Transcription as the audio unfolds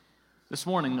This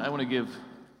morning, I want to give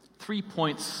 3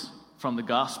 points from the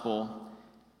gospel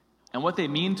and what they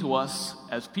mean to us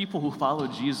as people who follow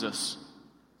Jesus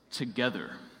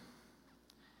together.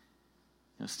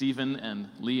 Stephen and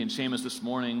Lee and Seamus this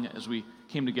morning, as we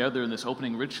came together in this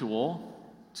opening ritual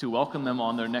to welcome them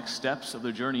on their next steps of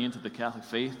their journey into the Catholic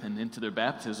faith and into their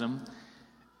baptism,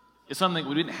 it's something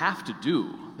we didn't have to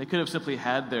do. They could have simply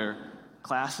had their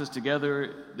classes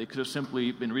together. They could have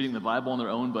simply been reading the Bible on their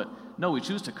own, but no, we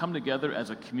choose to come together as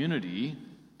a community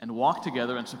and walk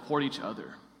together and support each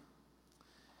other.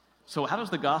 So how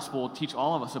does the gospel teach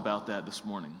all of us about that this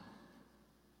morning?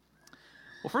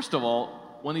 Well, first of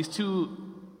all, when these two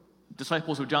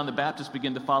disciples of John the Baptist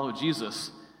begin to follow Jesus,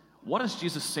 what does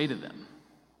Jesus say to them?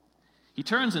 He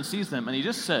turns and sees them and he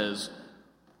just says,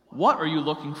 "What are you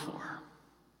looking for?"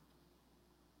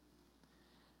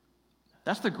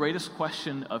 That's the greatest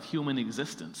question of human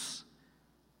existence.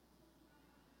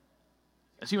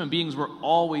 As human beings, we're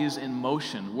always in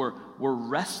motion. We're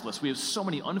restless. We have so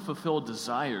many unfulfilled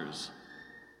desires.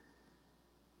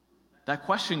 That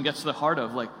question gets to the heart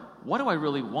of, what do I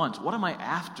really want? What am I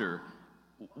after?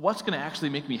 What's going to actually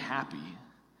make me happy?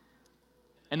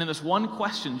 And in this one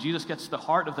question, Jesus gets to the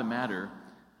heart of the matter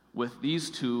with these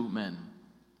two men.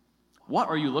 What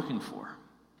are you looking for?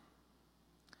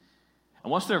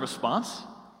 And what's their response?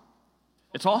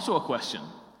 It's also a question.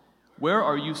 Where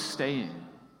are you staying?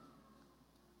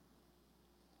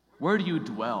 Where do you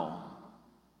dwell?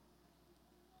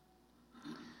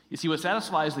 You see, what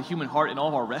satisfies the human heart in all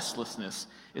of our restlessness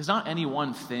is not any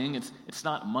one thing. It's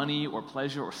not money or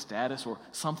pleasure or status or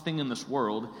something in this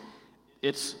world.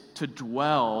 It's to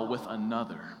dwell with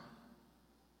another.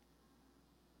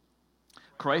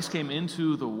 Christ came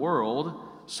into the world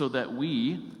so that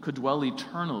we could dwell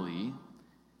eternally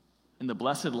in the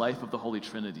blessed life of the Holy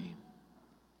Trinity.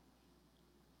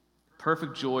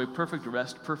 Perfect joy, perfect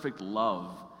rest, perfect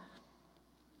love.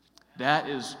 That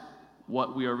is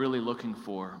what we are really looking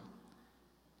for.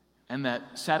 And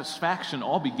that satisfaction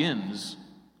all begins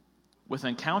with an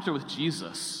encounter with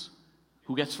Jesus,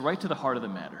 who gets right to the heart of the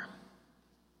matter.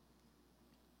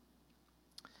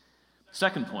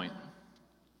 Second point.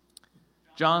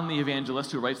 John the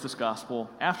evangelist, who writes this gospel,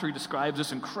 after he describes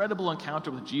this incredible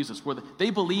encounter with Jesus, where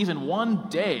they believe in one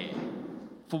day,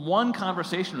 from one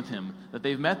conversation with him, that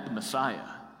they've met the Messiah,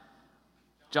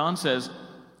 John says,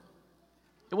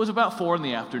 it was about 4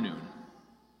 p.m. Did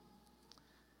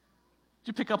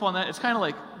you pick up on that? It's kind of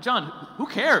like, John, who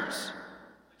cares?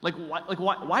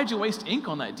 Why'd you waste ink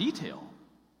on that detail?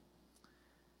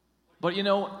 But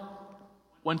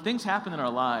when things happen in our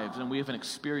lives and we have an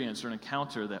experience or an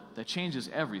encounter that changes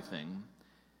everything,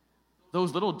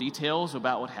 those little details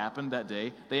about what happened that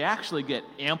day, they actually get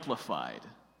amplified,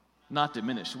 not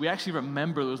diminished. We actually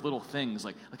remember those little things.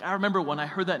 Like I remember when I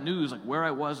heard that news, where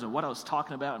I was and what I was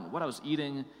talking about and what I was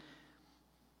eating.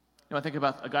 I think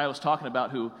about a guy I was talking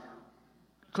about who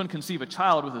couldn't conceive a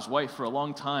child with his wife for a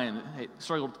long time. He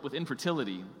struggled with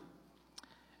infertility.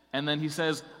 And then he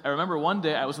says, I remember one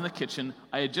day I was in the kitchen.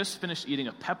 I had just finished eating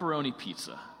a pepperoni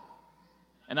pizza.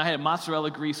 And I had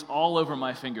mozzarella grease all over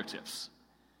my fingertips.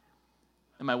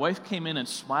 And my wife came in and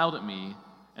smiled at me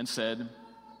and said,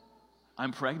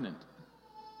 "I'm pregnant."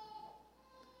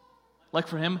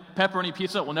 For him, pepperoni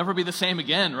pizza will never be the same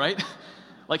again, right?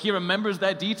 He remembers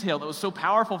that detail that was so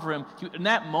powerful for him. In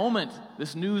that moment,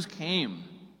 this news came.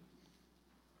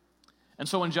 And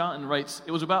so when John writes,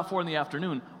 it was about 4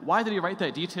 p.m, why did he write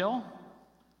that detail?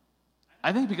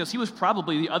 I think because he was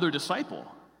probably the other disciple.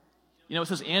 It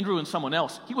says Andrew and someone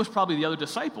else. He was probably the other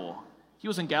disciple. He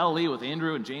was in Galilee with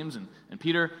Andrew and James and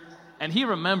Peter. And he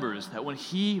remembers that when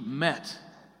he met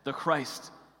the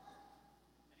Christ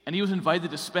and he was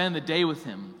invited to spend the day with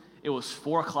him, it was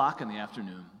 4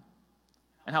 p.m.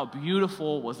 And how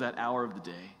beautiful was that hour of the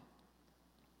day.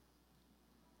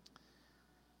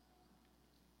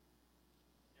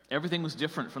 Everything was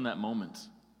different from that moment.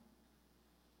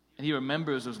 And he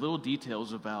remembers those little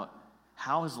details about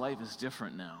how his life is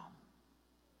different now.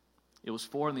 It was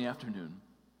 4 p.m.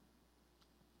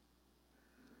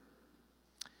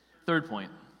 Third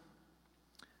point.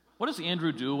 What does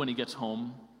Andrew do when he gets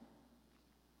home?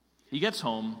 He gets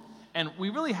home, and we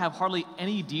really have hardly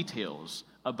any details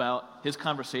about his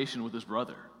conversation with his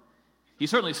brother. He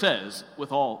certainly says,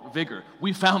 with all vigor,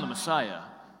 "We found the Messiah."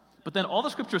 But then all the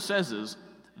scripture says is,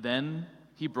 then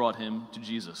he brought him to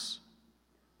Jesus.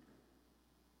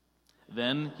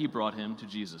 Then he brought him to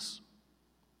Jesus.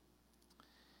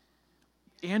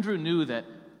 Andrew knew that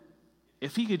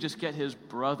if he could just get his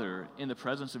brother in the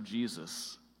presence of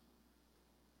Jesus,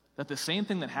 that the same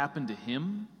thing that happened to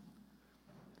him,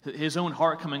 his own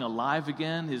heart coming alive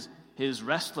again, his his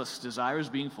restless desires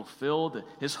being fulfilled,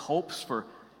 his hopes for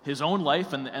his own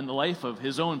life and the life of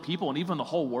his own people and even the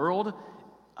whole world,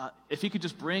 if he could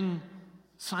just bring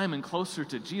Simon closer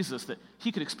to Jesus, that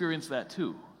he could experience that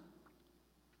too.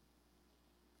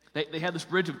 They had this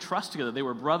bridge of trust together. They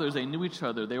were brothers. They knew each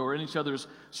other. They were in each other's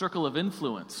circle of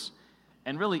influence.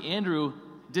 And really, Andrew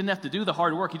didn't have to do the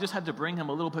hard work. He just had to bring him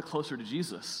a little bit closer to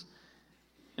Jesus.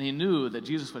 And he knew that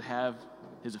Jesus would have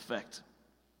his effect.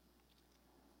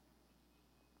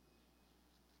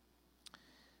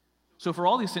 So for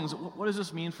all these things, what does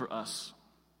this mean for us?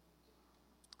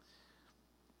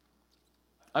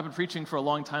 I've been preaching for a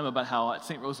long time about how at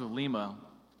St. Rose of Lima,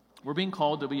 we're being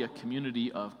called to be a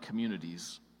community of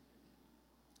communities.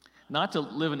 Not to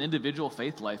live an individual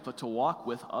faith life, but to walk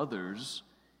with others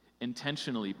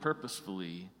intentionally,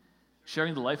 purposefully,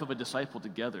 sharing the life of a disciple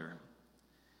together.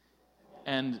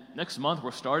 And next month,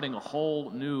 we're starting a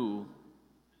whole new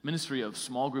ministry of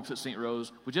small groups at St.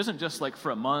 Rose, which isn't just like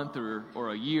for a month or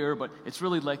a year, but it's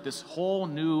really like this whole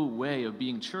new way of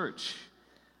being church,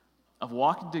 of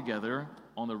walking together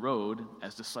on the road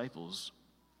as disciples.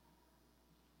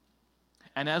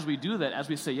 And as we do that, as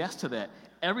we say yes to that,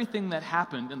 everything that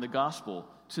happened in the gospel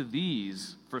to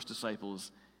these first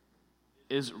disciples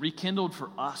is rekindled for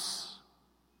us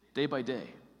day by day.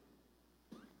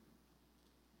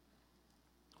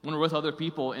 When we're with other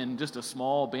people in just a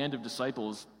small band of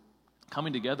disciples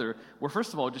coming together, we're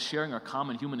first of all just sharing our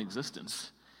common human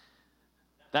existence.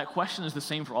 That question is the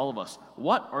same for all of us.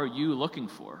 What are you looking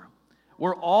for?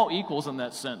 We're all equals in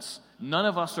that sense. None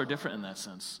of us are different in that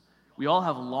sense. We all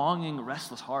have longing,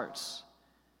 restless hearts.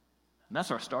 And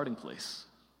that's our starting place.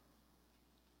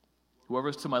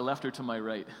 Whoever's to my left or to my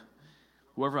right,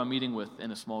 whoever I'm meeting with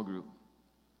in a small group.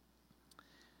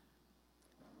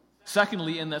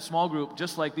 Secondly, in that small group,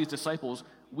 just like these disciples,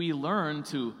 we learn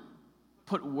to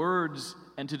put words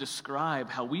and to describe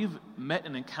how we've met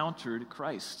and encountered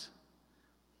Christ.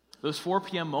 Those 4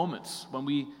 p.m. moments when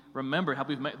we remember how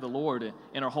we've met the Lord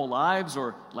in our whole lives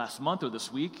or last month or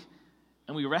this week,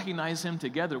 and we recognize him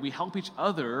together, we help each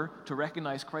other to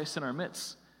recognize Christ in our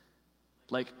midst.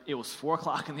 Like it was 4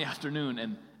 o'clock in the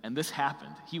afternoon and this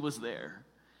happened. He was there.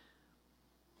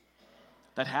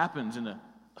 That happens in a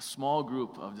small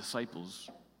group of disciples.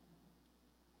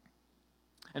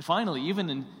 And finally,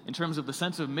 even in terms of the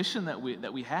sense of mission that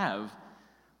we have,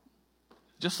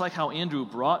 just like how Andrew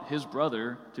brought his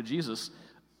brother to Jesus,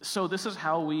 so this is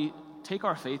how we take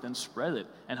our faith and spread it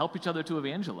and help each other to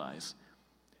evangelize.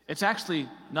 It's actually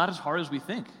not as hard as we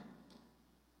think.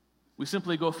 We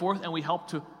simply go forth and we help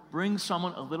to bring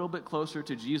someone a little bit closer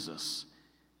to Jesus.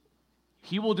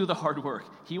 He will do the hard work.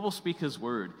 He will speak his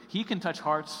word. He can touch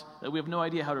hearts that we have no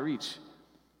idea how to reach.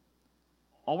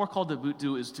 All we're called to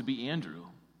do is to be Andrew.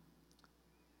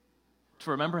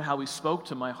 To remember how he spoke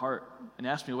to my heart and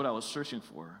asked me what I was searching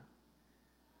for.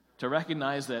 To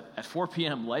recognize that at 4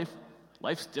 p.m.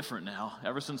 life's different now,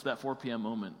 ever since that 4 p.m.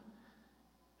 moment.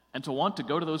 And to want to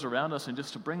go to those around us and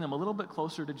just to bring them a little bit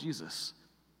closer to Jesus.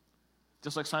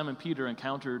 Just like Simon Peter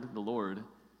encountered the Lord,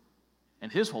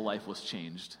 and his whole life was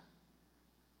changed.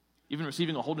 Even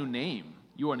receiving a whole new name.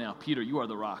 You are now Peter, you are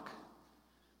the rock.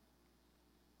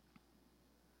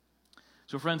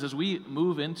 So friends, as we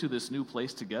move into this new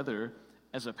place together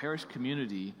as a parish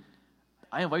community,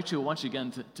 I invite you once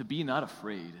again to be not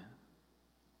afraid.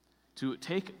 To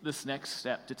take this next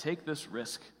step, to take this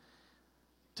risk,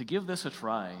 to give this a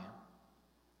try.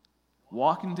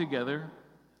 Walking together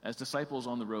as disciples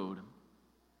on the road.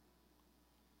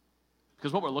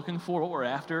 Because what we're looking for, what we're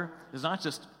after, is not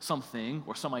just something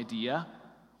or some idea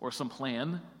or some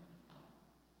plan,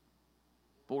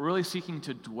 but we're really seeking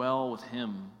to dwell with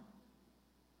him,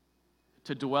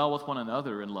 to dwell with one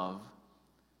another in love,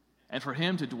 and for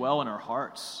him to dwell in our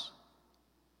hearts.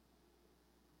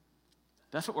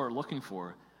 That's what we're looking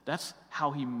for. That's how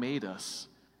he made us,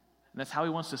 and that's how he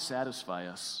wants to satisfy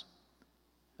us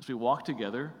as we walk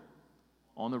together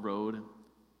on the road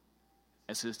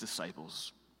as his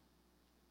disciples.